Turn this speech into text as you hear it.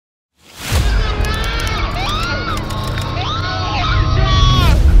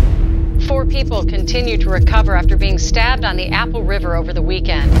people continue to recover after being stabbed on the Apple River over the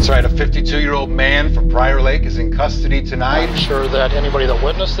weekend. That's right, a 52-year-old man from Prior Lake is in custody tonight. I'm sure that anybody that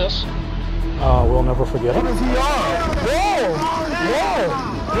witnessed this will never forget it.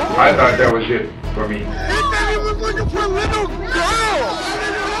 I thought that was it for me. He was looking for a little girl.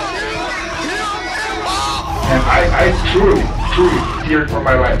 And I truly feared for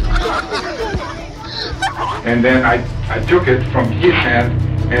my life. And then I took it from his hand,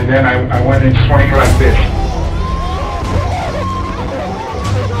 and then I went and swung like this.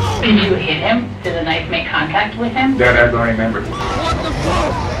 Did you hit him? Did the knife make contact with him? That I don't remember. What the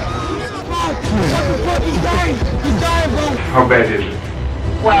fuck? He's dying, bro. How bad is it?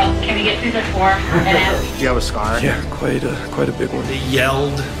 Well, can we get through the form and ask? Do you have a scar? Yeah, quite a big one. They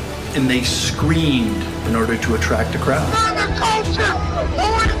yelled and they screamed in order to attract a crowd.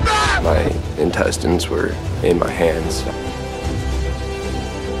 My intestines were in my hands.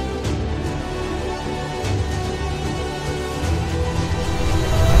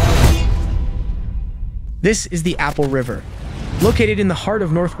 This is the Apple River. Located in the heart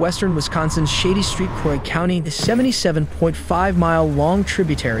of northwestern Wisconsin's Shady Street, Croix County, the 77.5-mile-long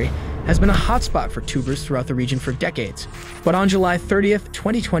tributary has been a hotspot for tubers throughout the region for decades. But on July 30th,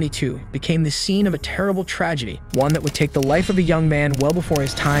 2022, became the scene of a terrible tragedy, one that would take the life of a young man well before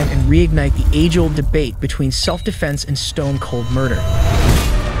his time and reignite the age-old debate between self-defense and stone-cold murder.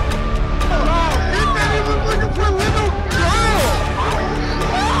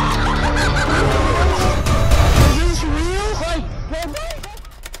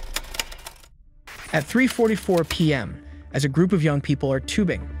 At 3:44 p.m., as a group of young people are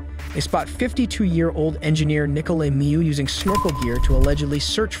tubing, they spot 52-year-old engineer Nicolae Miu using snorkel gear to allegedly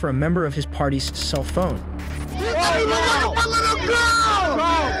search for a member of his party's cell phone.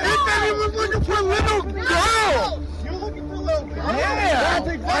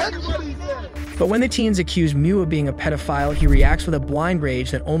 But when the teens accuse Miu of being a pedophile, he reacts with a blind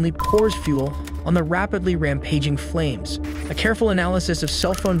rage that only pours fuel on the rapidly rampaging flames. A careful analysis of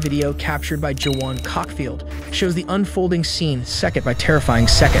cell phone video captured by Jawan Cockfield shows the unfolding scene second by terrifying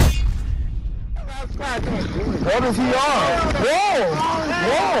second. What is he on? Whoa!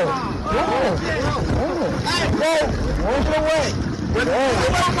 Walk away!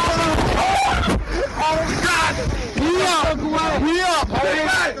 We up!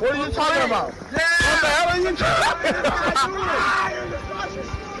 What are you talking about? What the hell are you talking about?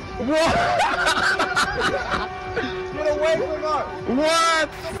 Get away from us! What?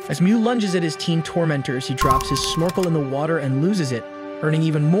 As Miu lunges at his teen tormentors, he drops his snorkel in the water and loses it, earning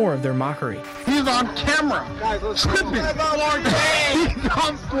even more of their mockery. He's on camera. Slipping. He's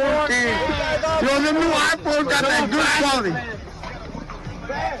on 4K. Yo, the new iPhone got that good quality.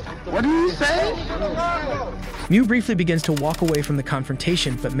 What do you say? Miu briefly begins to walk away from the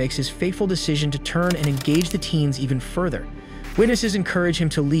confrontation, but makes his fateful decision to turn and engage the teens even further. Witnesses encourage him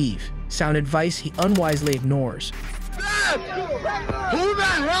to leave, sound advice he unwisely ignores. Who the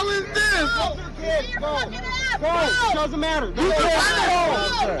hell is this? Go. It doesn't matter. He said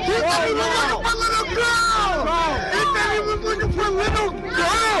he was looking for a little girl. He said he was looking for a little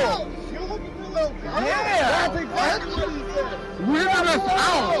girl. Yeah. That's exactly what he said. Weirding us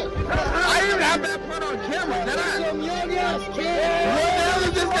out. I didn't have that part on camera, did I? What the hell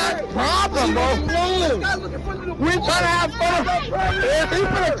is this guy's problem, bro? We trying to have fun. He's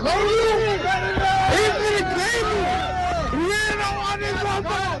gonna close you. He's gonna claim you.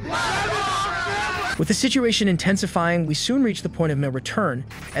 With the situation intensifying, we soon reach the point of no return,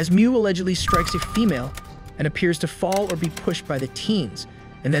 as Miu allegedly strikes a female and appears to fall or be pushed by the teens,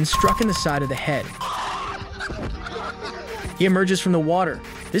 and then struck in the side of the head. He emerges from the water,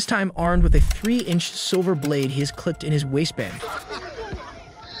 this time armed with a 3-inch silver blade he has clipped in his waistband.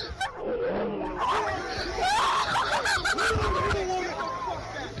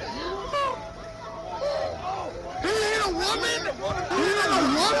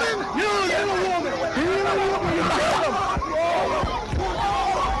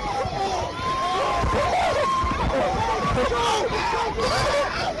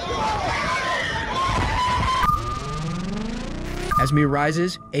 As Miu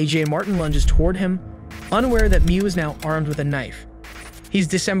rises, AJ Martin lunges toward him, unaware that Miu is now armed with a knife. He's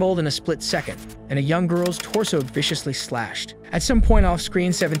dissembled in a split second, and a young girl's torso viciously slashed. At some point off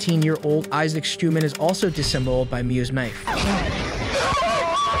screen, 17-year-old Isaac Stuman is also dissembled by Miu's knife.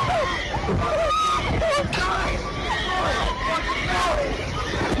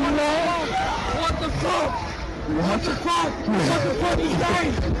 What the fuck? He's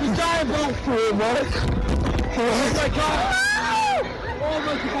dying! He's dying, bro! Oh my god! Oh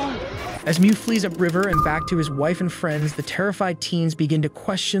my god! As Miu flees upriver and back to his wife and friends, the terrified teens begin to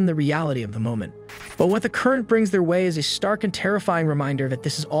question the reality of the moment. But what the current brings their way is a stark and terrifying reminder that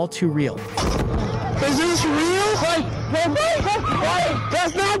this is all too real. Is this real?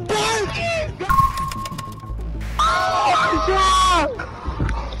 That's not bad! Oh my God!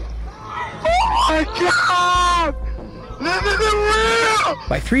 Oh my God! This isn't real!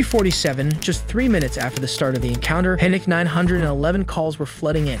 By 3:47, just 3 minutes after the start of the encounter, panic 911 calls were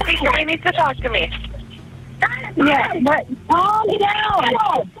flooding in. You need to talk to me. Yeah, but calm down.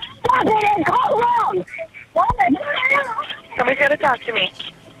 Calm down. Somebody's got to talk to me.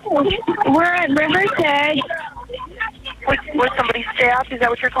 We're at Riverside. Was somebody stabbed? Is that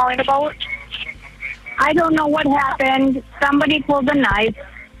what you're calling about? I don't know what happened. Somebody pulled a knife.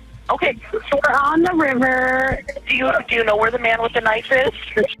 Okay. We're on the river. Do you know where the man with the knife is?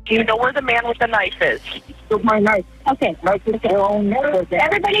 Do you know where the man with the knife is? Took my knife. Okay.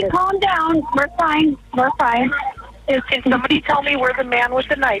 Everybody calm down. We're fine. We're fine. Can somebody tell me where the man with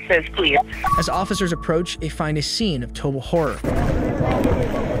the knife is, please? As officers approach, they find a scene of total horror.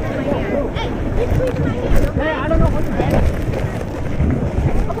 Hey, I don't know what's bad.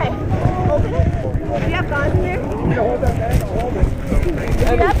 Okay, open it. Do you have gauze in there? Hold that bag, I'll hold it.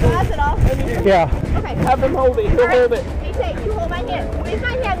 Do you have gauze at all? Yeah. Okay. Have them hold it, he'll hold it. AJ, you hold my hand. Squeeze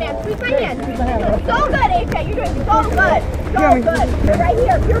my hand, man. Squeeze my hand. You're doing so good, AJ. You're doing so good. So good. You're right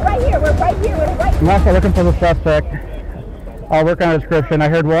here. You're right here. We're right here. We're right here. I'm also looking for the suspect. I'll work on a description. I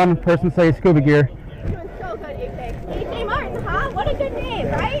heard one person say scuba gear. You're doing so good, AJ. AJ Martin, huh? What a good name,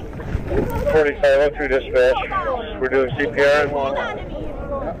 right? 4502 dispatch. We're doing CPR. Hold on to me.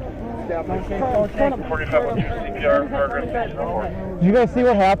 4502 CPR. Progress. Did you guys see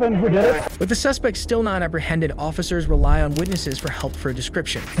what happened? Who did it? With the suspect still not apprehended, officers rely on witnesses for help for a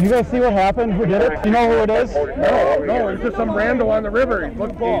description. Did you guys see what happened? Who did it? Do you know who it is? No, it's just some rando on the river. He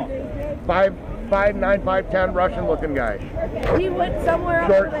looked 5'9", 5'10", Russian-looking guy. He went somewhere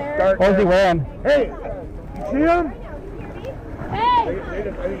Short, over there. dark. What was he wearing? Hey, you see him? Hey! I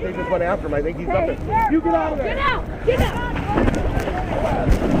think they just went after him. I think he's up Hey, there. You get out of there. Get out! Get out!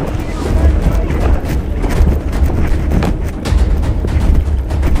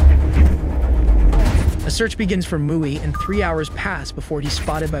 A search begins for Miu, and 3 hours pass before he's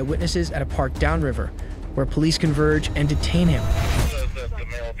spotted by witnesses at a park downriver, where police converge and detain him. The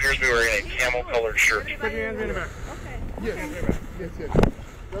male appears to be wearing a camel-colored shirt. Put your hands in the back. Yes.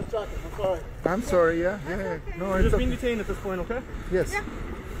 I'm sorry. I'm sorry, yeah. No, You're just being detained at this point, okay? Yes.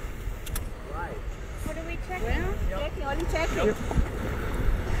 What are we checking? Checking. What are you checking?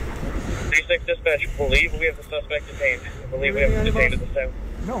 D6 dispatch, believe we have the suspect detained. Believe we have him detained at this time.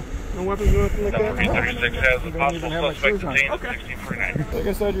 No. No weapons or anything like that? Number 336 has the possible suspect detained at Okay. 1649. Like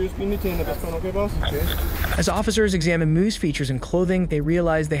I said, you're just being detained at this point, okay, boss? Okay. As officers examine Miu's features and clothing, they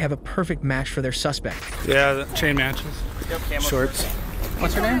realize they have a perfect match for their suspect. Yeah, the chain matches. Yep, Shorts.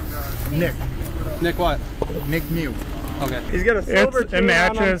 What's your name? Nick. Nick what? Nick Miu. Okay. He's got a silver chain it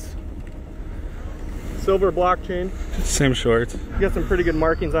matches. on him. Silver block chain. Same shorts. He got some pretty good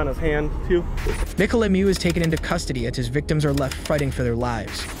markings on his hand, too. Nicolae Miu is taken into custody as his victims are left fighting for their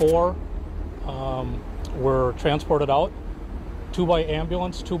lives. 4 were transported out, 2 by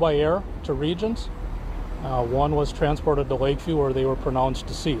ambulance, 2 by air to Regions. 1 was transported to Lakeview where they were pronounced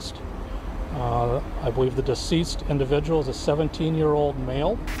deceased. I believe the deceased individual is a 17-year-old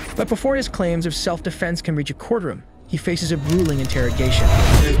male. But before his claims of self-defense can reach a courtroom, he faces a grueling interrogation.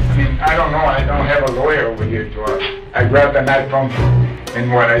 I don't know, I don't have a lawyer over here to us. I grabbed the knife from him,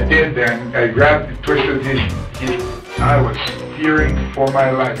 and what I did then, I grabbed, twisted his I was fearing for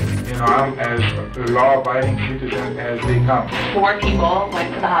my life. You know, I'm as a law-abiding citizen as they come. 4 people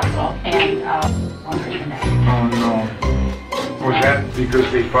went to the hospital and 1 person died. Oh no. Was that because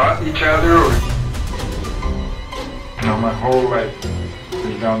they fought each other, or? You know, my whole life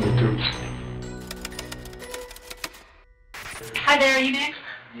is down the tubes. Hi there, are you Nick?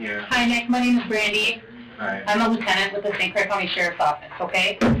 Yeah. Hi Nick, my name is Brandy. Hi. I'm a lieutenant with the St. Clair County Sheriff's Office,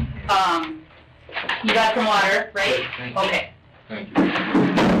 okay? You got some water, right? Thank you. Okay. Thank you.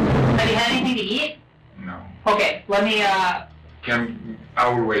 Have you had anything to eat? No. Okay, let me, I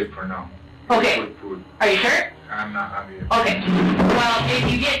will wait for now. Okay. For food. Are you sure? I'm not hungry. Okay. Well,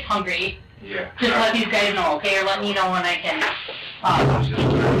 if you get hungry, Yeah. just let these guys know, okay? Or let me know when I can, I was just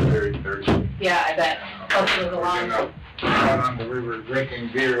very thirsty. yeah, I bet. Let's move along. Out on the river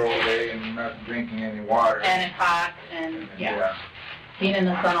drinking beer all day and not drinking any water. And it's hot, and yeah. Being in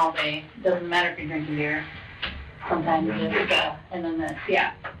the sun all day. Doesn't matter if you're drinking beer. Sometimes it's, and then this,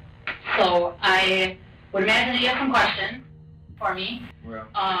 yeah. So I would imagine that you have some questions for me. Well.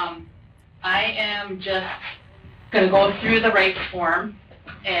 I am just going to go through the rights form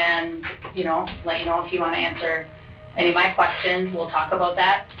and, you know, let you know if you want to answer any of my questions. We'll talk about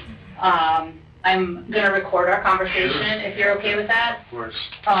that. I'm going to record our conversation if you're okay with that. Of course.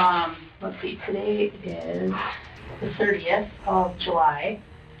 Let's see, today is the 30th of July,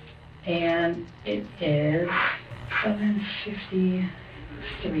 and it is 7:53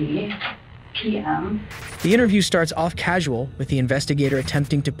 p.m. The interview starts off casual, with the investigator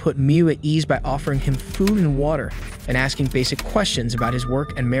attempting to put Miu at ease by offering him food and water and asking basic questions about his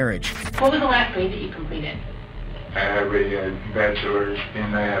work and marriage. What was the last grade that you completed? I have a bachelor's,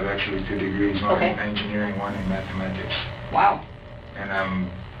 and I have actually 2 degrees, one in engineering, one in mathematics. Wow. And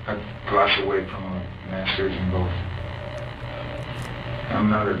I'm a class away from a master's in both. I'm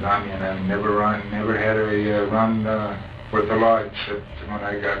not a dummy, and I've never had a run with the law, except when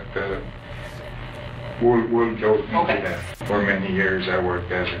I got we'll go into that. For many years I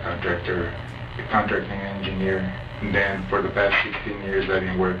worked as a contracting engineer, and then for the past 16 years I've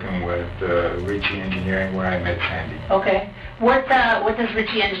been working with Ritchie Engineering, where I met Sandy. Okay. What does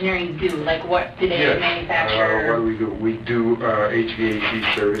Ritchie Engineering do? Like, what do they manufacture? What we do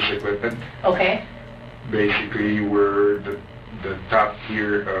HVAC service equipment. Okay. Basically, we're the top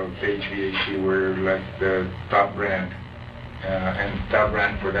tier of HVAC. We're like the top brand, and top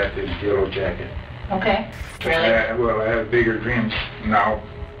brand for that is Yellow Jacket. Okay. Really? Well, I have bigger dreams now,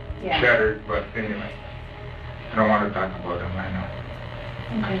 shattered, but anyway, I don't want to talk about them right now.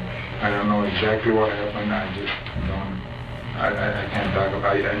 Okay. I don't know exactly what happened. I just don't. I can't talk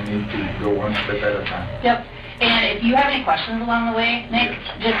about it. I need to go one step at a time. Yep. And if you have any questions along the way, Nick,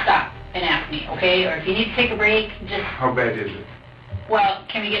 just stop and ask me, okay? Or if you need to take a break, just... How bad is it? Well,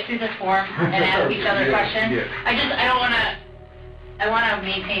 can we get through this form and ask each other questions? Yes. I want to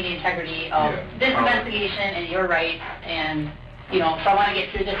maintain the integrity of this investigation and your rights, and, you know, so I want to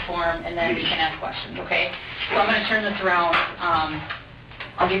get through this form, and then we can ask questions, okay? So I'm going to turn this around.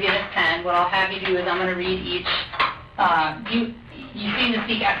 I'll give you this pen. What I'll have you do is I'm going to read each. You seem to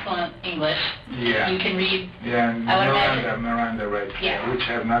speak excellent English. Yeah. You can read. Yeah, and Miranda rights, which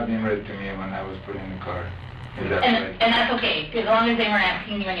have not been read to me when I was put in the car. Is that right? And that's okay, because as long as they weren't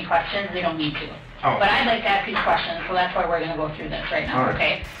asking you any questions, they don't need to. Oh. But I'd like to ask these questions, so that's why we're going to go through this right now,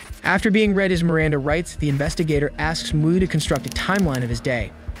 okay? After being read his Miranda rights, the investigator asks Miu to construct a timeline of his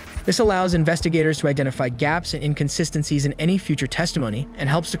day. This allows investigators to identify gaps and inconsistencies in any future testimony and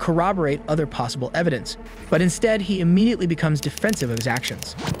helps to corroborate other possible evidence. But instead, he immediately becomes defensive of his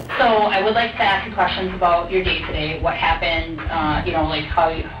actions. So I would like to ask you questions about your day today, what happened, you know, like how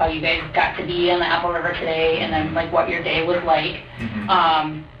you guys got to be on the Apple River today, and then like what your day was like.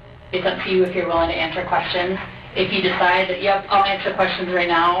 It's up to you if you're willing to answer questions. If you decide that, yep, I'll answer questions right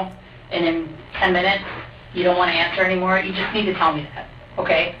now, and in 10 minutes you don't want to answer anymore, you just need to tell me that,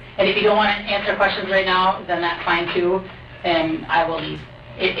 okay? And if you don't want to answer questions right now, then that's fine too, and I will leave.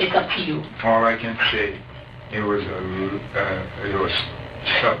 It's up to you. All I can say, it was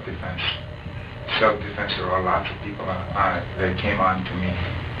self-defense. Self-defense. There were lots of people that came on to me.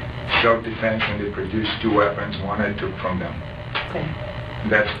 Self-defense, and they produced 2 weapons. One I took from them. Okay.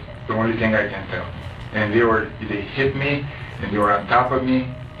 That's the only thing I can tell. And they hit me, and they were on top of me,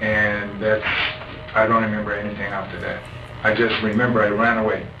 and I don't remember anything after that. I just remember I ran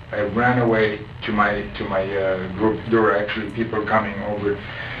away. I ran away to my group. There were actually people coming over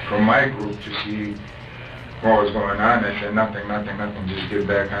from my group to see what was going on. I said, nothing, just get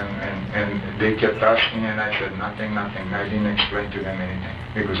back on. And they kept asking, and I said, nothing. I didn't explain to them anything,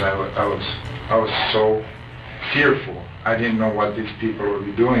 because I was so fearful. I didn't know what these people would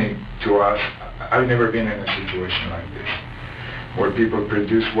be doing to us. I've never been in a situation like this, where people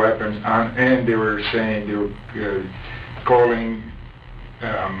produce weapons and they were saying, they were calling,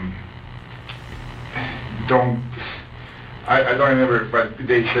 I don't remember, but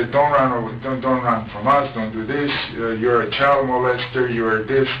they said, don't run from us, don't do this, you're a child molester, you're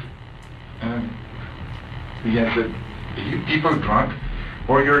this. And I said, are you people drunk?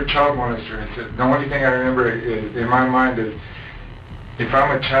 Or you're a child molester. I said, the only thing I remember in my mind is, if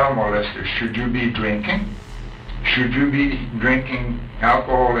I'm a child molester, should you be drinking? Should you be drinking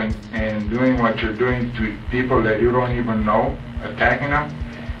alcohol and doing what you're doing to people that you don't even know, attacking them?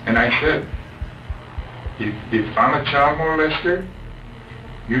 And I said, if I'm a child molester,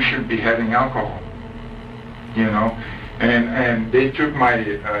 you should be having alcohol, you know? And they took my,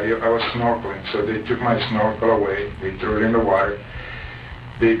 I was snorkeling, so they took my snorkel away, they threw it in the water.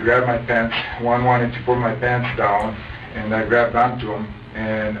 They grabbed my pants. One wanted to pull my pants down, and I grabbed onto him.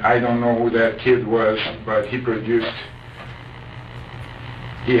 And I don't know who that kid was, but he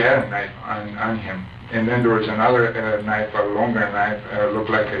had a knife on him. And then there was another knife, a longer knife, looked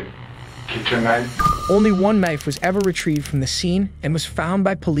like a kitchen knife. Only one knife was ever retrieved from the scene and was found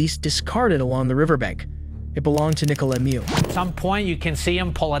by police discarded along the riverbank. It belonged to Nicolae Miu. At some point, you can see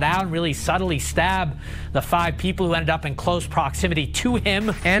him pull it out and really subtly stab the 5 people who ended up in close proximity to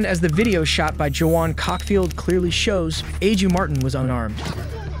him. And as the video shot by Joanne Cockfield clearly shows, A.J. Martin was unarmed.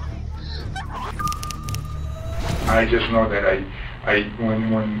 I just know that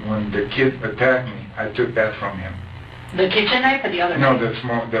when the kid attacked me, I took that from him. The kitchen knife or the other No, knife?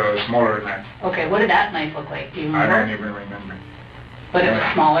 the smaller knife. Okay, what did that knife look like? Do you remember? I don't even remember. But it was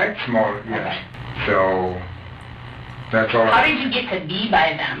smaller? Smaller, yes. Okay. So, that's all. How did you get to be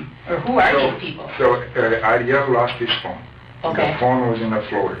by them? Or who are these people? So, Ariel lost his phone. Okay. The phone was in the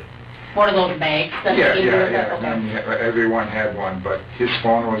floor. One of those bags? That Yeah. Okay. And everyone had one, but his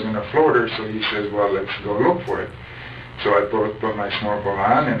phone was in the floater, so he says, well, let's go look for it. So I put my snorkel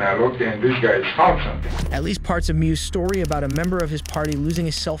on, and I looked, and this guy found something. At least parts of Miu's story about a member of his party losing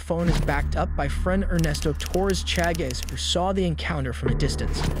his cell phone is backed up by friend Ernesto Torres Chaguez, who saw the encounter from a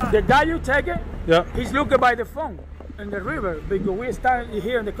distance. The guy you take it, he's looking by the phone in the river, because we stand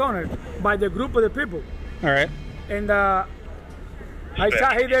here in the corner by the group of the people. All right. And I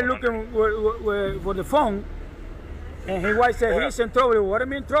saw he there looking for the phone, and he was said he's in trouble. What do you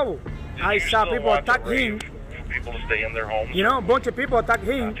mean trouble? I saw people attack him. People to stay in their homes. You know, a bunch of people attack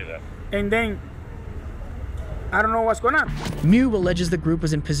him, and then I don't know what's going on. Miu alleges the group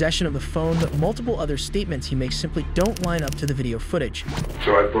was in possession of the phone, but multiple other statements he makes simply don't line up to the video footage.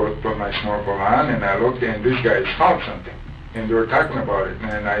 So I put my snorkel on, and I looked, and this guy found something. And they were talking about it,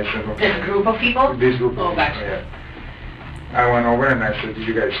 and I said, okay. This group of people? This group of people, gotcha. yeah. I went over and I said, did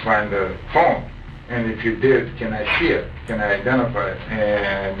you guys find the phone? And if you did, can I see it? Can I identify it?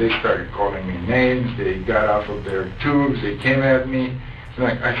 And they started calling me names. They got off of their tubes. They came at me.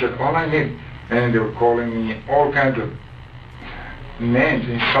 Like I said, all I need. And they were calling me all kinds of names,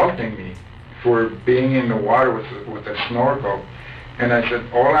 insulting me for being in the water with a snorkel. And I said,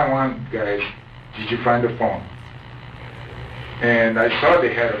 all I want, guys, did you find the phone? And I saw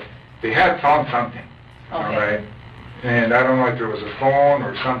they had found something. Okay. All right. And I don't know if there was a phone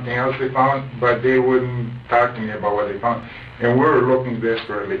or something else they found, but they wouldn't talk to me about what they found. And we were looking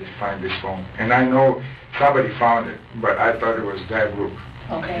desperately to find this phone. And I know somebody found it, but I thought it was that group.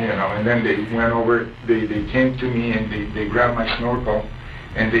 Okay. You know, and then they went over, they came to me and they grabbed my snorkel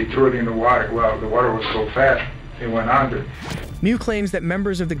and they threw it in the water. Well, the water was so fast, it went under. Miu claims that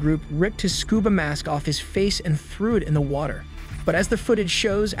members of the group ripped his scuba mask off his face and threw it in the water. But as the footage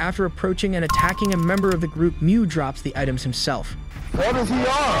shows, after approaching and attacking a member of the group, Miu drops the items himself. What is he on?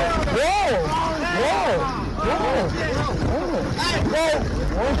 Whoa!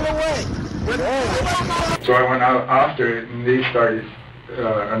 So I went out after it, and they started,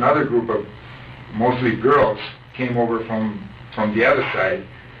 another group of mostly girls came over from the other side,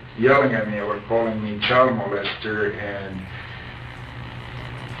 yelling at me or calling me child molester and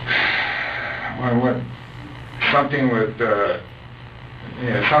something with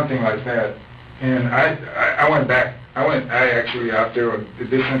something like that. And I went back. I actually, after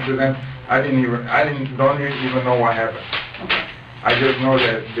this incident, I don't even know what happened. I just know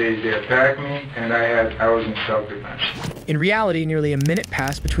that they attacked me, and I was in self-defense. In reality, nearly a minute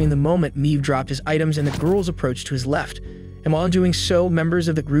passed between the moment Miu dropped his items and the girls approached to his left. And while doing so, members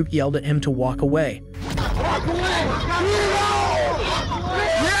of the group yelled at him to walk away. Walk away!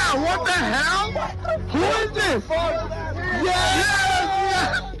 Yeah, what the hell? Who is this? Yes!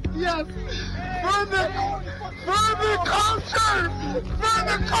 For the culture!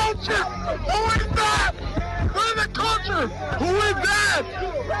 Who is that? For the culture! Who is that?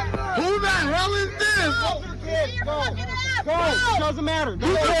 Who the hell is this? Go! Doesn't matter. He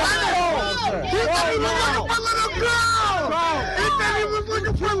said he was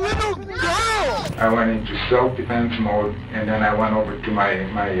looking for a little girl! I went into self-defense mode, and then I went over to my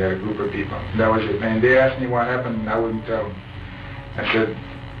group of people. That was it. And they asked me what happened, and I wouldn't tell them. I said,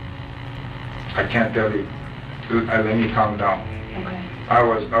 I can't tell you. Let me calm down. Okay. I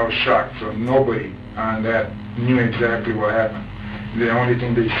was shocked. So nobody on that knew exactly what happened. The only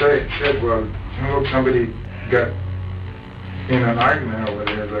thing they said, well, look, somebody got in an argument over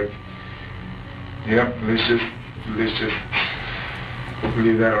there. Like, yep, let's just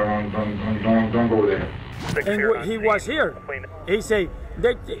leave that alone. Don't go there. And he was here. He said,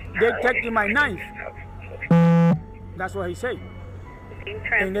 they're taking my knife. That's what he said.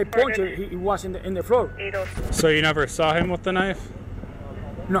 And they punched he was in the floor. So you never saw him with the knife?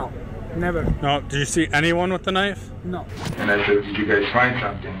 No, never. No, did you see anyone with the knife? No. And I said, did you guys find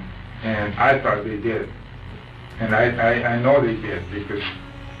something? And I thought they did. And I know they did because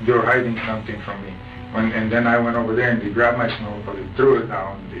they were hiding something from me. And then I went over there and they grabbed my snorkel, they threw it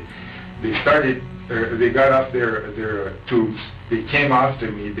down. they started, they got off their tubes, they came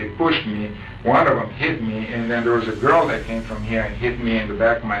after me, they pushed me, one of them hit me, and then there was a girl that came from here and hit me in the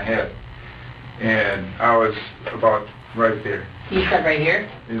back of my head. And I was about right there. You said right here?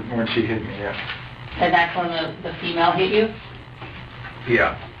 When she hit me, yeah. And that's when the female hit you?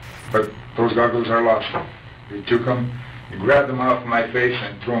 Yeah, but those goggles are lost. They took them, they grabbed them off my face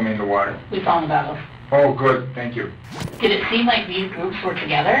and threw them in the water. We found the goggles. Oh, good, thank you. Did it seem like these groups were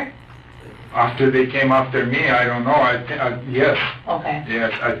together? After they came after me, I don't know, yes. Okay.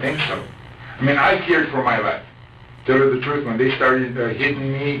 Yes, I think so. I mean, I feared for my life. Tell you the truth, when they started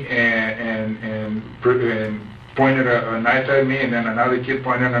hitting me and pointed a knife at me, and then another kid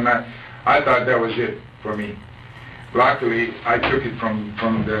pointed a knife, I thought that was it for me. Luckily, I took it from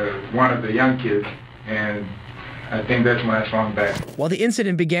one of the young kids, and I think that's when I swung back. While the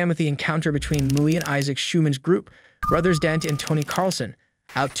incident began with the encounter between Miu and Isaac Schumann's group, brothers Dent and Tony Carlson,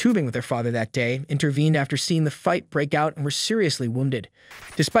 out tubing with their father that day, intervened after seeing the fight break out and were seriously wounded.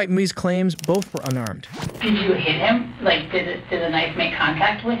 Despite Miu's claims, both were unarmed. Did you hit him? Like, did the knife make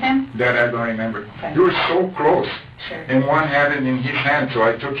contact with him? That I don't remember. Okay. You were so close. Sure. And one had it in his hand, so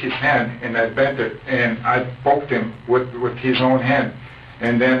I took his hand and I bent it and I poked him with his own hand.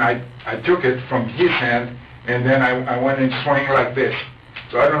 And then I took it from his hand and then I went and swung like this.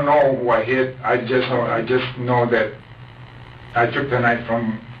 So I don't know who I hit. I just know that I took the knife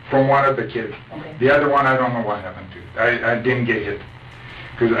from one of the kids. Okay. The other one, I don't know what happened to. I didn't get hit.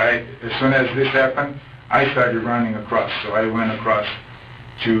 Because as soon as this happened, I started running across. So I went across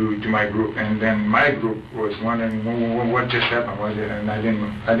to my group, and then my group was wondering what just happened. And I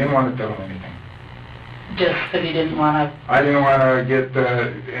didn't want to tell them anything. Just because you didn't want to? I didn't want to get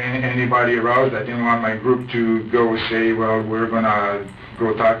anybody aroused. I didn't want my group to go say, well, we're going to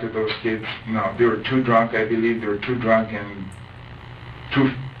go talk to those kids. No, they were too drunk, I believe. They were too drunk and too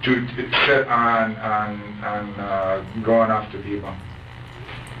set on going after people,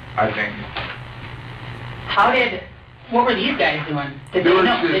 I think. What were these guys doing? Did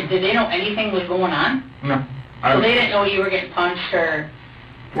they know anything was going on? No. So they didn't know you were getting punched or?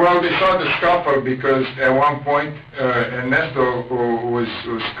 Well, they saw the scuffle because at one point Ernesto was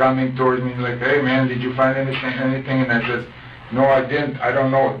coming towards me like, hey man, did you find anything? And I said, no, I didn't. I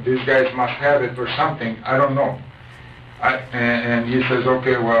don't know. These guys must have it or something. I don't know. And he says,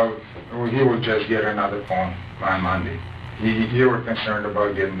 okay, well, he will just get another phone on Monday. He were concerned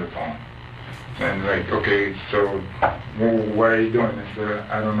about getting the phone. And like, okay, so what are you doing? I said,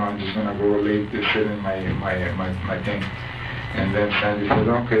 I don't know, I'm just gonna go sit in my thing. And then Sandy said,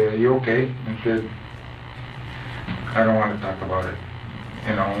 okay, are you okay? And said, I don't want to talk about it.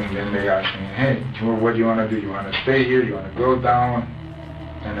 You know, and then they asked me, hey, what do you want to do? You want to stay here? You want to go down?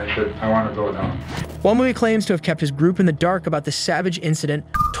 And I said, I want to go down. While Miu claims to have kept his group in the dark about the savage incident,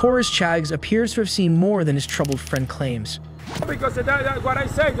 Torres Chags appears to have seen more than his troubled friend claims. Because that's what I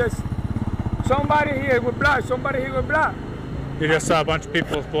say, there's somebody here with blood, somebody here with blood. You just saw a bunch of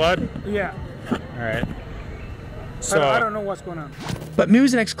people with blood? Yeah. All right. So I don't know what's going on. But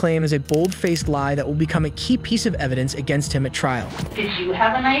Miu's next claim is a bold-faced lie that will become a key piece of evidence against him at trial. Did you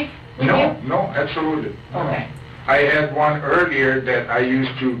have a knife with you? No, absolutely. Okay. I had one earlier that I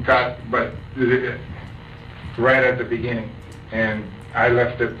used to cut, but right at the beginning, and I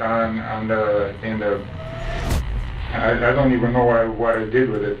left it I don't even know what I did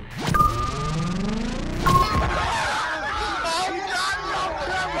with it.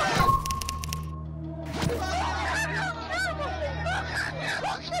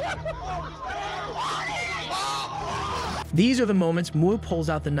 These are the moments Miu pulls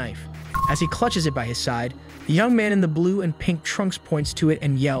out the knife. As he clutches it by his side, the young man in the blue and pink trunks points to it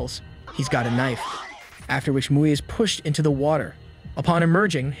and yells, he's got a knife. After which Miu is pushed into the water. Upon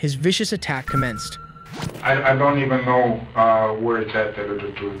emerging, his vicious attack commenced. I don't even know where it's at, to tell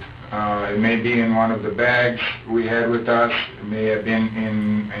the truth. It may be in one of the bags we had with us. It may have been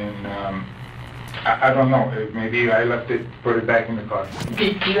in I don't know. Maybe I left it, put it back in the car. Do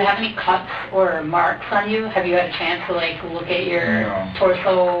you have any cuts or marks on you? Have you had a chance to look at your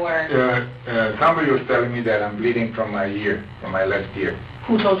torso or? Somebody was telling me that I'm bleeding from my ear, from my left ear.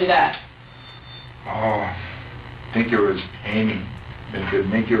 Who told you that? Oh, I think it was Amy. They said,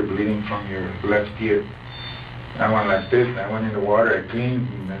 make your bleeding from your left ear. I went like this. I went in the water. I cleaned,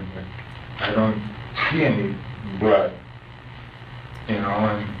 and I don't see any blood. You know,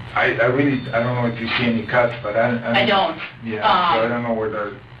 and I don't know if you see any cuts, but I don't. Yeah, so I don't know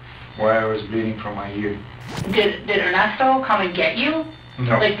why I was bleeding from my ear. Did Ernesto come and get you?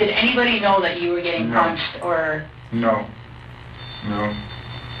 No. Did anybody know that you were getting punched or? No.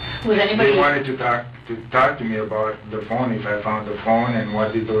 Was anybody? They wanted to talk to talk to me about the phone, if I found the phone, and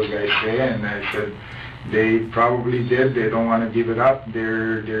what did those guys say, and I said, they probably did, they don't want to give it up,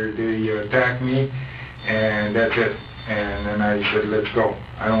 they attacked me, and that's it. And then I said, let's go,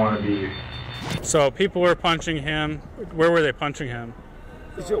 I don't want to be here. So people were punching him. Where were they punching him?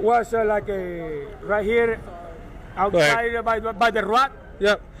 It was like right here, outside by the rat.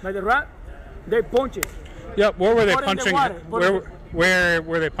 Yep. By the rat, they punch it. Yep. Where were they Put punching? Where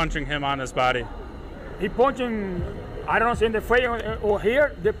were they punching him on his body? He punching, I don't know, in the face or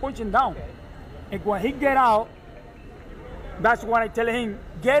here. They punching down. And when he get out, that's when I tell him,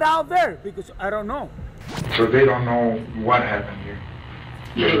 get out there, because I don't know. So they don't know what happened here?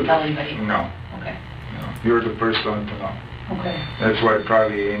 You didn't tell anybody? No. Okay. No. You're the first one to know. Okay. That's why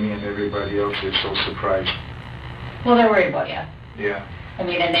probably Amy and everybody else is so surprised. Well, they're worried about you. Yeah. I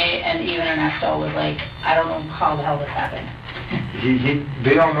mean, and even Ernesto was like, I don't know how the hell this happened.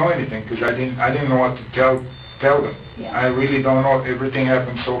 They don't know anything, because I didn't know what to tell them. Yeah. I really don't know. Everything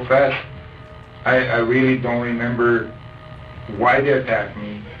happened so fast. I really don't remember why they attacked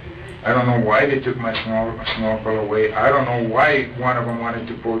me. I don't know why they took my snorkel away. I don't know why one of them wanted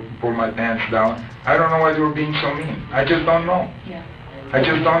to pull my pants down. I don't know why they were being so mean. I just don't know. Yeah. I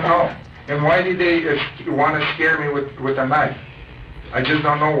just don't know. And why did they want to scare me with a knife? I just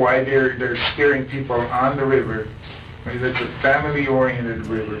don't know why they're scaring people on the river. It's a family-oriented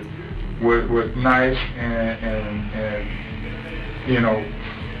river with knives and you know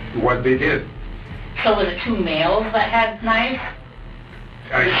what they did. So was it two males that had knives?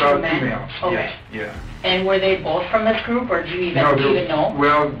 I saw two males. Okay. Yes, yeah. And were they both from this group, or do you even know?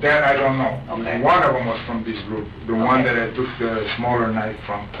 Well, that I don't know. Okay. One of them was from this group. The one that I took the smaller knife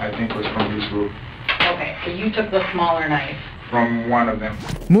from, I think, was from this group. Okay, so you took the smaller knife. From one of them.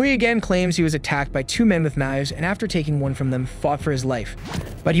 Miu again claims he was attacked by two men with knives, and after taking one from them, fought for his life.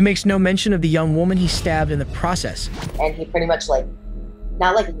 But he makes no mention of the young woman he stabbed in the process. And he pretty much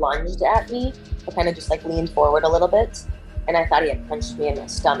not lunged at me, but kind of just leaned forward a little bit. And I thought he had punched me in the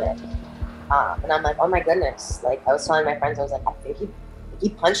stomach. And I'm like, oh my goodness. I was telling my friends, I was like, I think he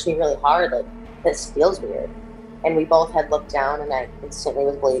punched me really hard. This feels weird. And we both had looked down, and I instantly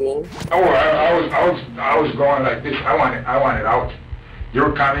was bleeding. Oh, I was going like this. I wanted out. They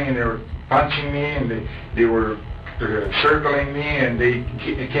were coming, and they were punching me, and they were circling me, and they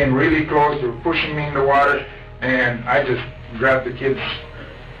came really close. They were pushing me in the water, and I just grabbed the kid's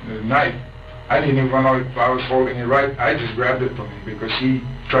knife. I didn't even know if I was holding it right. I just grabbed it from him because he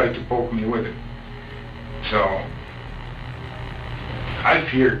tried to poke me with it. So I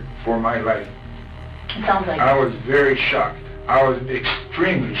feared for my life. It sounds like I was very shocked. I was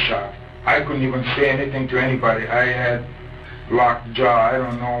extremely shocked. I couldn't even say anything to anybody. I had locked jaw. I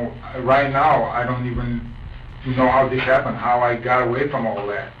don't know. Right now, I don't even know how this happened, how I got away from all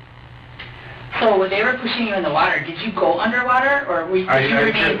that. So when they were pushing you in the water, did you go underwater, or did you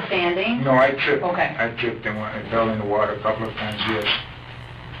remain standing? No, I tripped. Okay. I tripped and I fell in the water a couple of times, yes.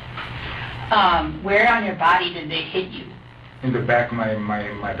 Where on your body did they hit you? In the back of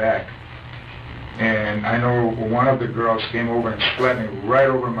my back. And I know one of the girls came over and slapped me right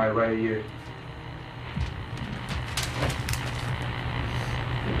over my right ear.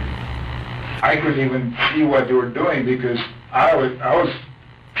 I couldn't even see what they were doing because I was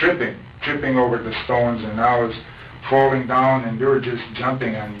tripping over the stones, and I was falling down, and they were just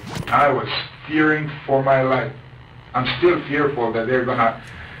jumping on me. I was fearing for my life. I'm still fearful that they're gonna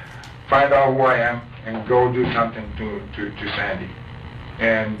find out who I am and go do something to Sandy,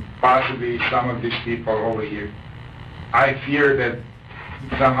 and possibly some of these people over here. I fear that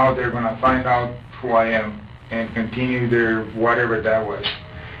somehow they're gonna find out who I am and continue their whatever that was.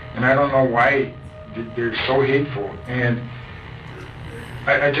 And I don't know why they're so hateful, and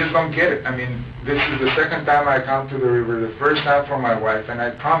I just don't get it. I mean, this is the second time I come to the river, the first time for my wife, and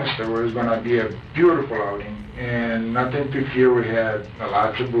I promised her it was going to be a beautiful outing and nothing to fear. We had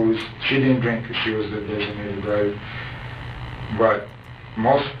lots of booze. She didn't drink because she was the designated driver, but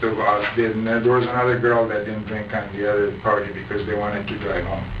most of us did. And there was another girl that didn't drink on the other party because they wanted to drive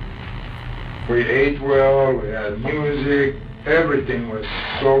home. We ate well, we had music, everything was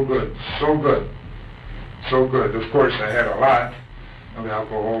so good, so good, so good. Of course, I had a lot of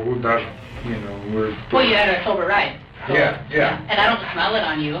alcohol. Who doesn't? You know, well, you had a sober ride. So, yeah. And I don't smell it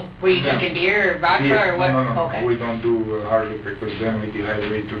on you. Were you drinking beer or vodka or what? No. Okay. We don't do hard liquor because then we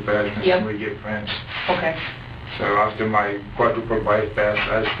dehydrate too fast and we get cramps. Okay. So after my quadruple bypass,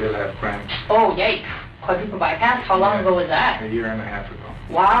 I still have cramps. Oh, yikes. Quadruple bypass? How long ago was that? A year and a half ago.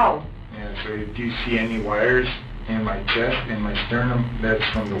 Wow. Yeah, so if you see any wires in my chest, in my sternum, that's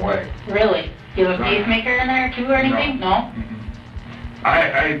from the wire. Really? Do you have a pacemaker in there too or anything? No?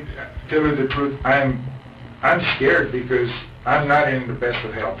 I tell you the truth, I'm scared because I'm not in the best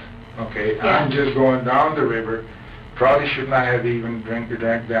of health. Okay, Yeah. I'm just going down the river. Probably should not have even drank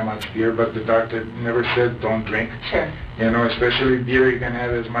that much beer, but the doctor never said don't drink. Sure. You know, especially beer, you can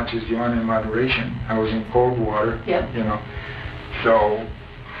have as much as you want in moderation. I was in cold water. Yep. You know, so,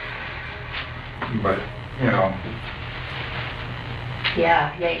 but you know.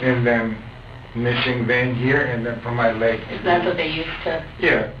 Yeah. And then missing vein here, and then from my leg. Is that what they used to?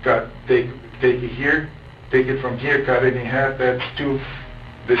 Yeah, take it here, take it from here, cut it in half. That's two.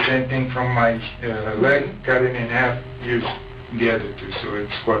 The same thing from my leg, cut it in half, use the other two, so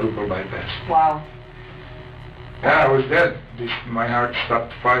it's quadruple bypass. Wow. Yeah, I was dead. My heart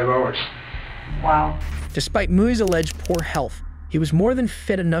stopped 5 hours. Wow. Despite Miu's alleged poor health, he was more than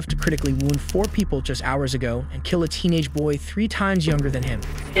fit enough to critically wound 4 people just hours ago and kill a teenage boy 3 times younger than him.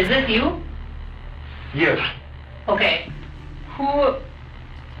 Is this you? Yes. Okay. What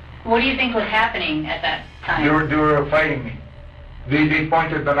do you think was happening at that time? They were fighting me. They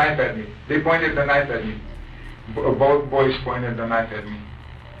pointed the knife at me. Both boys pointed the knife at me.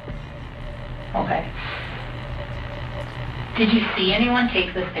 Okay. Did you see anyone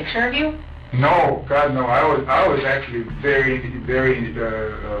take this picture of you? No, God, no. I was actually very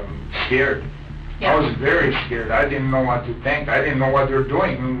scared. Yeah. I was very scared. I didn't know what to think. I didn't know what they were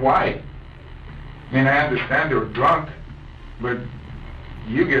doing and why. I mean, I understand they were drunk, but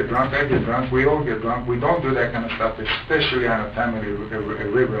you get drunk, I get drunk, we all get drunk. We don't do that kind of stuff, especially on a family a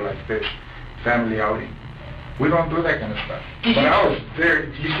river like this, family outing. We don't do that kind of stuff. But I was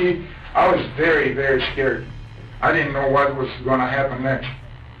very, very scared. I didn't know what was going to happen next.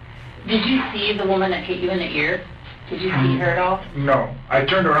 Did you see the woman that hit you in the ear? Did you see her at all? No. I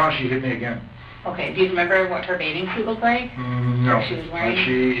turned around, she hit me again. Okay. Do you remember what her bathing suit looked like? No. What she was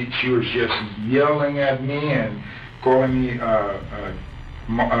wearing? She was just yelling at me and calling me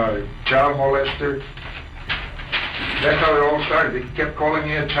child molester. That's how it all started. They kept calling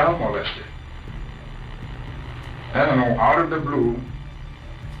me a child molester. I don't know, out of the blue.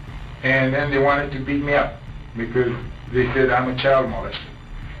 And then they wanted to beat me up because they said I'm a child molester.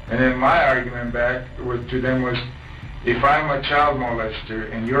 And then my argument back to them was, if I'm a child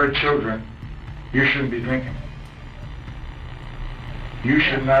molester and you're children, you shouldn't be drinking. You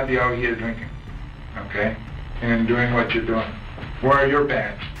should not be out here drinking, okay? And doing what you're doing. Where are your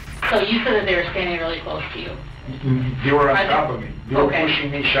pants? So you said that they were standing really close to you. They were on top of me. They were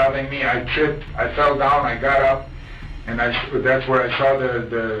pushing me, shoving me. I tripped. I fell down. I got up, and that's where I saw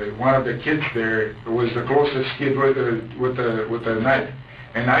the one of the kids there. It was the closest kid with the knife,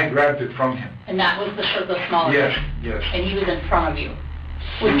 and I grabbed it from him. And that was the smallest. Yes, yes. And he was in front of you.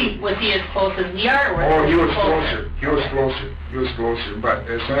 Was he as close as we are? Or he was closer. He was closer. He was closer. But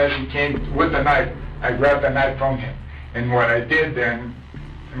as soon as he came with the knife, I grabbed the knife from him. And what I did then,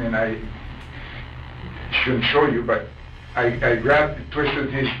 I mean, I shouldn't show you, but I twisted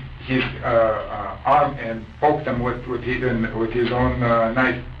his arm and poked him with his own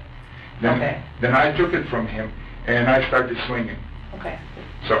knife. Then I took it from him and I started swinging. Okay.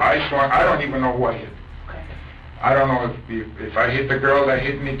 So I swung. I don't even know what hit. Okay. I don't know if I hit the girl that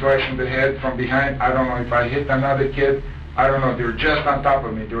hit me twice in the head from behind. I don't know if I hit another kid. I don't know. They were just on top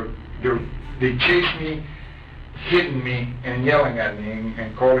of me. They chased me, hitting me and yelling at me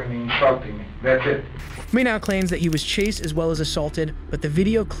and calling me, insulting me. That's it. Miu now claims that he was chased as well as assaulted, but the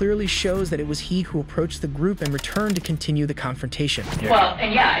video clearly shows that it was he who approached the group and returned to continue the confrontation. Yeah. Well,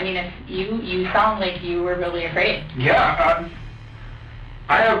 and yeah, I mean, if you sound like you were really afraid. Yeah,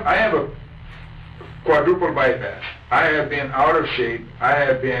 I have a quadruple bypass. I have been out of shape. I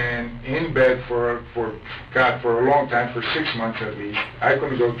have been in bed for a long time, for 6 months at least. I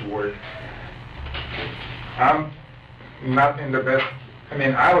couldn't go to work. I'm not in the best. I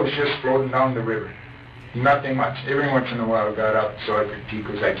mean, I was just floating down the river. Nothing much. Every once in a while I got up so I could pee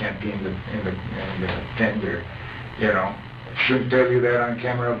because I can't pee in the tent there. You know, shouldn't tell you that on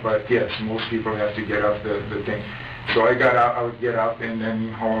camera, but yes, most people have to get off the thing. So I got out. I would get up and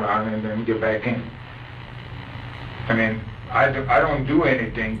then hold on and then get back in. I mean, I don't do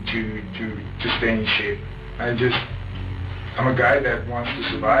anything to stay in shape. I'm a guy that wants to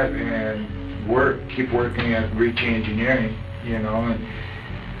survive and keep working at reaching engineering, you know, and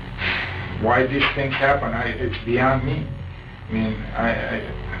why these things happen, it's beyond me. I mean,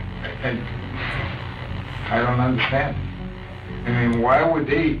 I don't understand. I mean, why would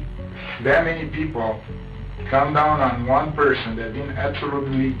that many people come down on one person that didn't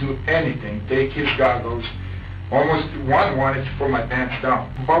absolutely do anything, take his goggles, almost one wanted to pull my pants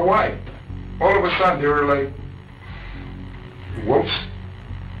down. But why? All of a sudden they were like wolves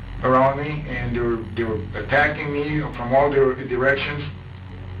around around me, and they were attacking me from all directions.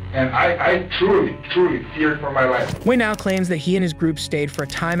 And I truly feared for my life. Miu now claims that he and his group stayed for a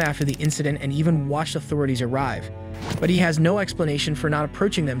time after the incident and even watched authorities arrive. But he has no explanation for not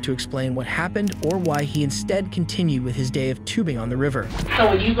approaching them to explain what happened or why he instead continued with his day of tubing on the river. So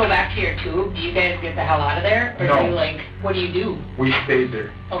when you go back to your tube, do you guys get the hell out of there? Or No. do you what do you do? We stayed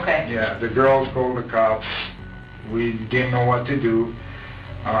there. Okay. Yeah, the girls called the cops. We didn't know what to do.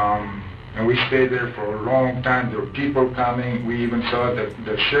 And we stayed there for a long time. There were people coming. We even saw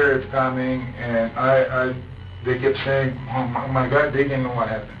the sheriff coming, and they kept saying, oh my God, they didn't know what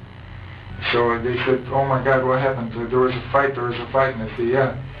happened. So they said, oh my God, what happened? So there was a fight, and I said,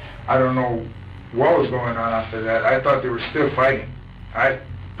 yeah. I don't know what was going on after that. I thought they were still fighting.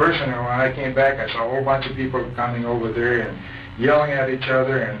 Personally, when I came back, I saw a whole bunch of people coming over there and yelling at each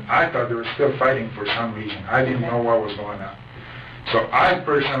other, and I thought they were still fighting for some reason. I didn't know what was going on. So I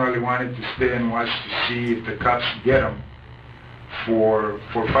personally wanted to stay and watch to see if the cops get them for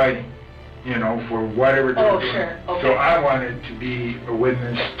fighting, you know, for whatever they were doing. Sure. Okay. So I wanted to be a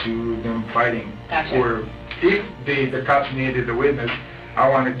witness to them fighting. Gotcha. Or if the cops needed a witness, I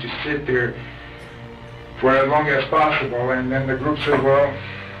wanted to sit there for as long as possible. And then the group said, well,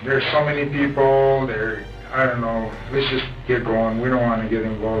 there's so many people there, I don't know, let's just get going. We don't want to get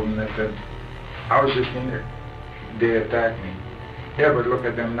involved in this. And I was just in there. They attacked me. Yeah, but look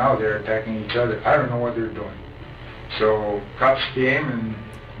at them now, they're attacking each other. I don't know what they're doing. So cops came and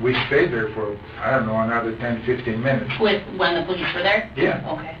we stayed there for, I don't know, another 10, 15 minutes. When the police were there? Yeah.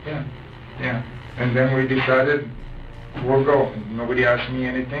 Okay. Yeah. And then we decided we'll go. Nobody asked me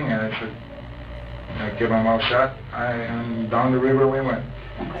anything, and I said, I kept my mouth shut, and down the river we went.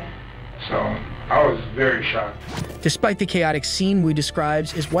 Okay. So I was very shocked. Despite the chaotic scene Miu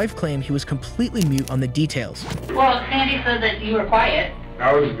describes, his wife claimed he was completely mute on the details. Well, Sandy said that you were quiet.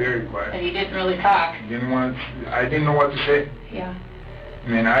 I was very quiet. And you didn't really talk. I didn't know what to say. Yeah. I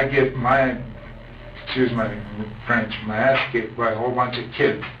mean, I get excuse my French, my ass kicked by a whole bunch of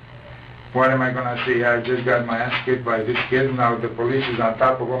kids. What am I going to say? I just got my ass kicked by this kid, now the police is on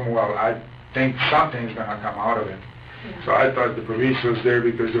top of them. Well, I think something's going to come out of it. Yeah. So I thought the police was there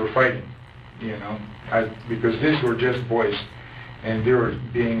because they were fighting, you know, because these were just boys. And they were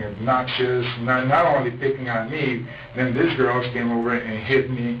being obnoxious, not only picking on me, then these girls came over and hit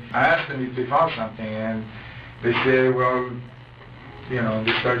me. I asked them if they found something, and they said, well, you know,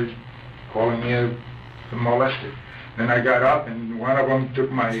 they started calling me a molester. Then I got up, and one of them took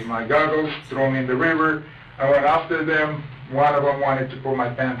my goggles, threw me in the river. I went after them. One of them wanted to pull my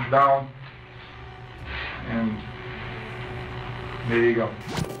pants down, and there you go.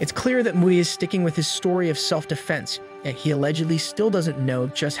 It's clear that Miu is sticking with his story of self-defense, yet he allegedly still doesn't know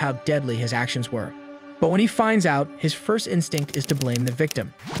just how deadly his actions were. But when he finds out, his first instinct is to blame the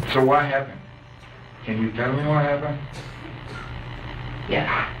victim. So what happened? Can you tell me what happened? Yes.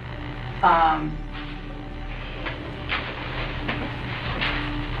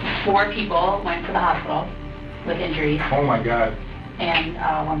 4 people went to the hospital with injuries. Oh my God. And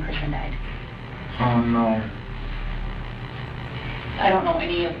 1 person died. Oh no. I don't know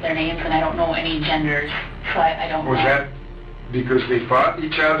any of their names, and I don't know any genders, so I don't know. Was that because they fought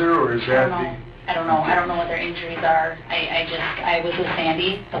each other, or is that I don't know. I don't know what their injuries are. I was with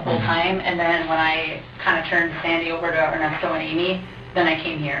Sandy the whole time, and then when I kind of turned Sandy over to Ernesto and Amy, then I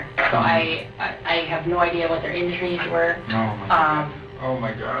came here. So I have no idea what their injuries were. Oh my God. Oh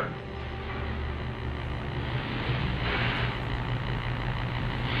my God.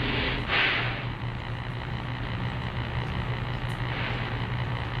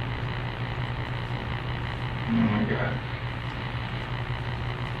 Oh my God.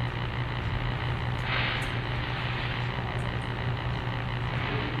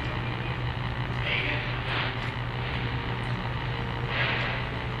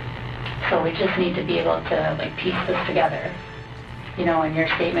 So we just need to be able to piece this together. You know, in your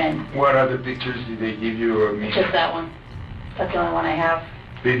statement. What other pictures did they give you of me? Just that one. That's the only one I have.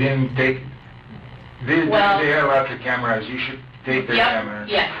 They didn't take. They have lots of cameras. You should take their cameras.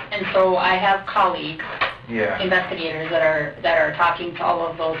 Yes, and so I have colleagues, yeah, investigators that are talking to all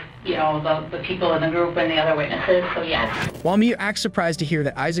of those, you know, the people in the group and the other witnesses. So yes. While Miu acts surprised to hear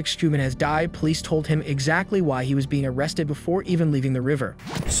that Isaac Struman has died, police told him exactly why he was being arrested before even leaving the river.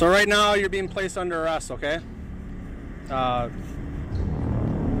 So right now you're being placed under arrest, okay?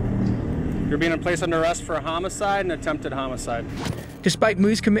 You're being placed under arrest for homicide and attempted homicide. Despite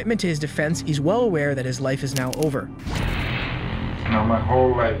Miu's commitment to his defense, he's well aware that his life is now over. Now my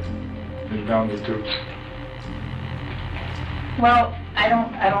whole life is down the tubes. Well, I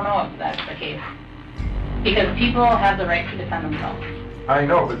don't know if that's the case, because people have the right to defend themselves. I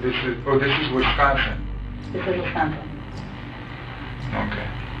know, but this is Wisconsin. This is Wisconsin. Okay.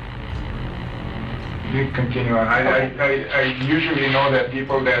 You continue on. I usually know that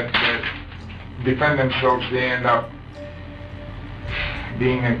people that defend themselves, they end up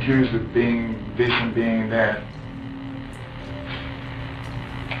being accused of being this and being that.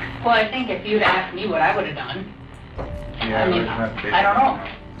 Well, I think if you'd asked me what I would have done, Yeah, I mean, I don't know.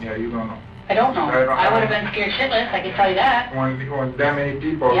 Yeah, you don't know. I don't know. I would have been scared shitless, I can tell you that. When that many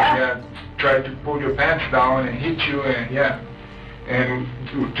people tried to pull your pants down and hit you, and and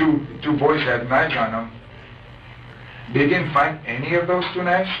two boys had knives on them. They didn't find any of those 2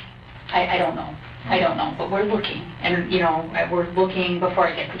 knives? I don't know. I don't know, but we're looking, and you know, we're looking before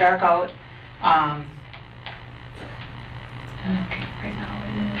it gets dark out. Okay, right now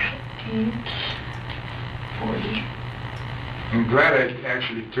it is 8:40. I'm glad I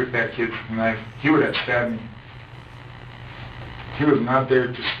actually took that kid's knife. He would have stabbed me. He was not there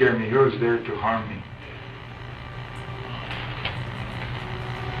to scare me. He was there to harm me.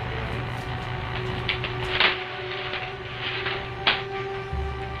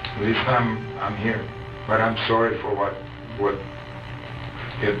 At least I'm here, but I'm sorry for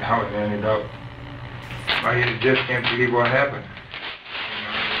how it ended up. I just can't believe what happened.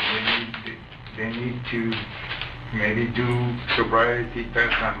 You know, they need to maybe do sobriety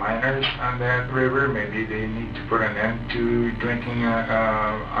tests on minors on that river. Maybe they need to put an end to drinking,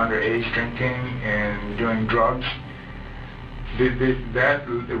 underage drinking and doing drugs. That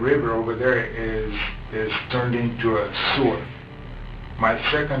river over there is turned into a sewer. My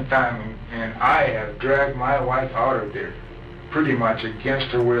second time, and I have dragged my wife out of there, pretty much against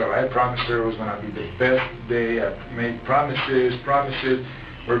her will. I promised her it was going to be the best day. I made promises.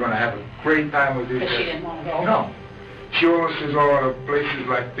 We're going to have a great time with this. But she didn't want to go? No. She always says, oh, places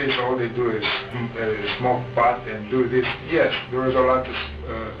like this, all they do is smoke pot and do this. Yes, there is a lot of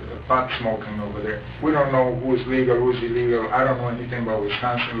pot smoking over there. We don't know who's legal, who's illegal. I don't know anything about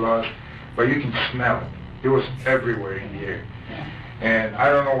Wisconsin laws, but you can smell it. It was everywhere in the air. And I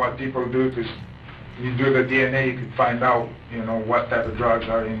don't know what people do, because you do the DNA, you can find out, you know, what type of drugs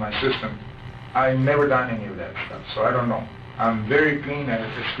are in my system. I've never done any of that stuff, so I don't know. I'm very clean, as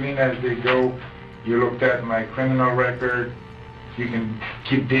clean as they go. You looked at my criminal record, you can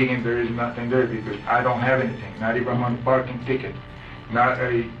keep digging, there is nothing there, because I don't have anything, not even one parking ticket, not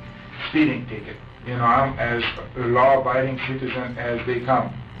a speeding ticket. You know, I'm as a law-abiding citizen as they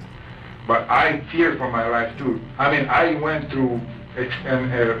come. But I fear for my life too. I mean, I went through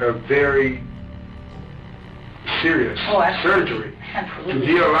a very serious surgery to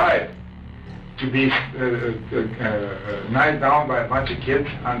be alive, to be knifed down by a bunch of kids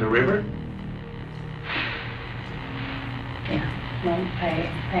on the river. Yeah, no,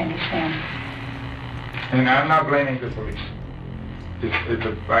 I understand. And I'm not blaming the police.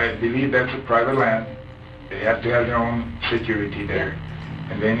 I believe that's a private land. They have to have their own security there,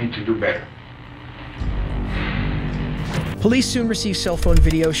 and they need to do better. Police soon received cell phone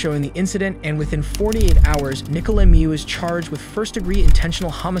video showing the incident, and within 48 hours, Nicolae Miu is charged with first-degree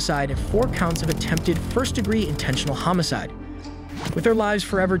intentional homicide and 4 counts of attempted first-degree intentional homicide. With their lives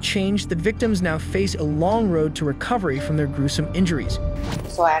forever changed, the victims now face a long road to recovery from their gruesome injuries.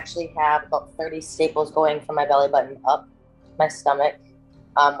 So I actually have about 30 staples going from my belly button up my stomach,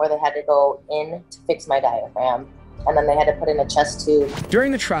 where they had to go in to fix my diaphragm. And then they had to put in a chest tube.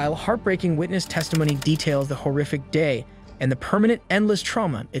 During the trial, heartbreaking witness testimony details the horrific day and the permanent, endless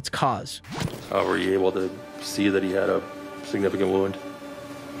trauma it's caused. Were you able to see that he had a significant wound?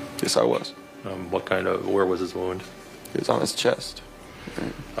 Yes, I was. Where was his wound? It was on his chest.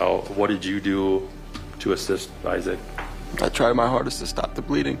 What did you do to assist Isaac? I tried my hardest to stop the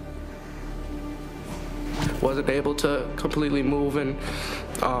bleeding. Wasn't able to completely move, and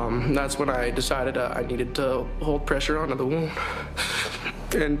that's when I decided I needed to hold pressure onto the wound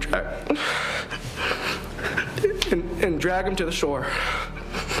and drag him to the shore.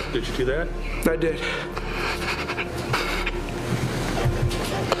 Did you do that? I did.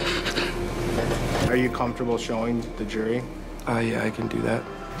 Are you comfortable showing the jury? Yeah, I can do that.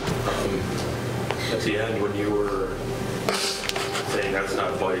 At the end, when you were saying that's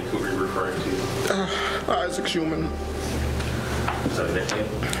not Buddy, who were you referring to? Isaac Schumann. Is that a nickname?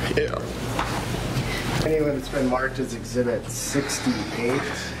 Yeah. Anyway, it's been marked as Exhibit 68.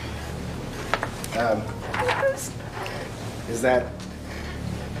 Is that...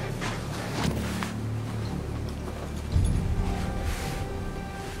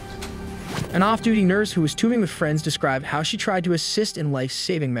 An off-duty nurse who was tubing with friends described how she tried to assist in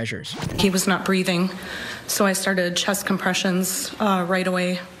life-saving measures. He was not breathing, so I started chest compressions right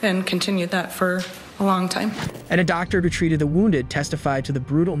away and continued that for a long time. And a doctor who treated the wounded testified to the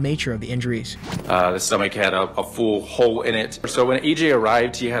brutal nature of the injuries. The stomach had a full hole in it. So when AJ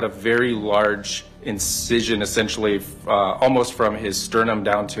arrived, he had a very large incision, essentially almost from his sternum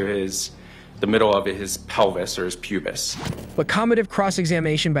down to the middle of his pelvis or his pubis. But combative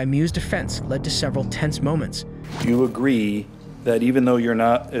cross-examination by Miu's defense led to several tense moments. You agree that even though you're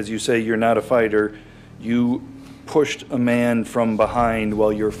not, as you say, you're not a fighter, you pushed a man from behind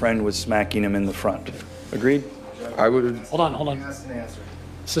while your friend was smacking him in the front. Agreed? I would. Hold on.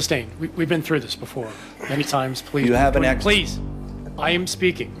 Sustained. We've been through this before many times. Please. You have an Please. I am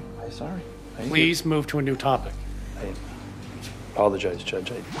speaking. Sorry. Please move to a new topic. Apologize,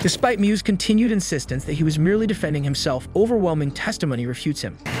 Judge. Despite Miu's continued insistence that he was merely defending himself, overwhelming testimony refutes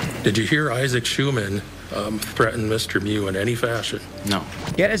him. Did you hear Isaac Schumann threaten Mr. Miu in any fashion? No.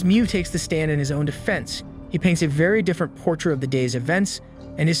 Yet as Miu takes the stand in his own defense, he paints a very different portrait of the day's events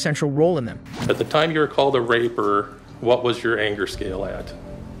and his central role in them. At the time you were called a raper, what was your anger scale at?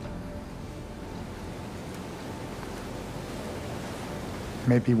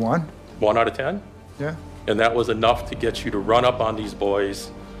 Maybe 1. 1 out of 10? Yeah. And that was enough to get you to run up on these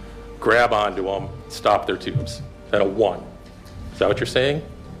boys, grab onto them, stop their tubes. At a 1. Is that what you're saying?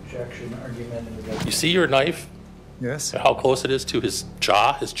 Objection, argument. You see your knife? Yes. How close it is to his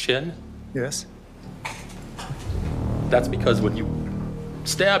jaw, his chin? Yes. That's because when you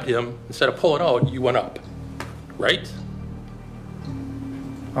stabbed him, instead of pulling out, you went up, right?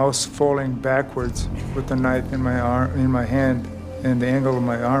 I was falling backwards with the knife in my arm, in my hand, and the angle of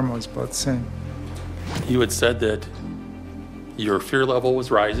my arm was about the same. You had said that your fear level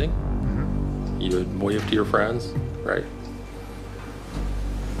was rising. Mm-hmm. You had waved to your friends, right?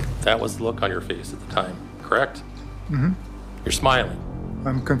 That was the look on your face at the time, correct? Mm-hmm. You're smiling.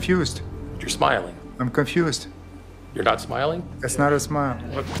 I'm confused. You're smiling. I'm confused. You're not smiling? It's not a smile.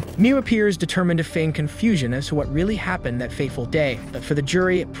 Miu appears determined to feign confusion as to what really happened that fateful day, but for the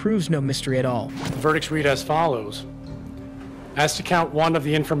jury, it proves no mystery at all. The verdicts read as follows. As to count 1 of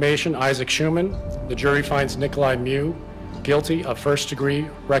the information, Isaac Schumann, the jury finds Nicolae Miu guilty of first-degree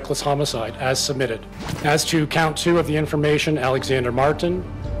reckless homicide as submitted. As to count 2 of the information, Alexander Martin,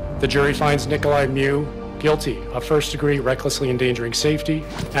 the jury finds Nicolae Miu guilty of first-degree recklessly endangering safety.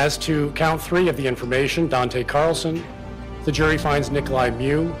 As to count 3 of the information, Dante Carlson, the jury finds Nicolae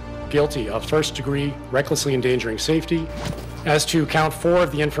Miu guilty of first-degree recklessly endangering safety. As to count 4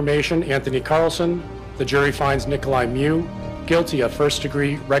 of the information, Anthony Carlson, the jury finds Nicolae Miu guilty of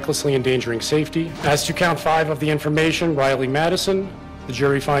first-degree recklessly endangering safety. As to count 5 of the information, Riley Madison, the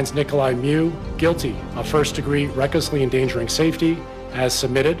jury finds Nicolae Miu guilty of first-degree recklessly endangering safety as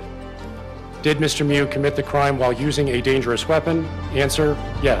submitted. Did Mr. Miu commit the crime while using a dangerous weapon? Answer,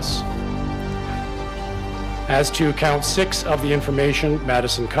 yes. As to count 6 of the information,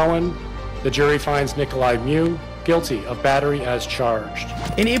 Madison Cohen, the jury finds Nicolae Miu guilty of battery as charged.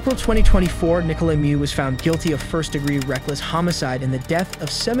 In April 2024, Nicolae Miu was found guilty of first-degree reckless homicide in the death of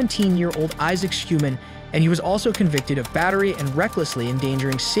 17-year-old Isaac Schumann, and he was also convicted of battery and recklessly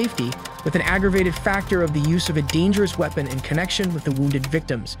endangering safety with an aggravated factor of the use of a dangerous weapon in connection with the wounded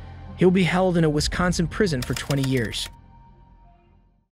victims. He will be held in a Wisconsin prison for 20 years.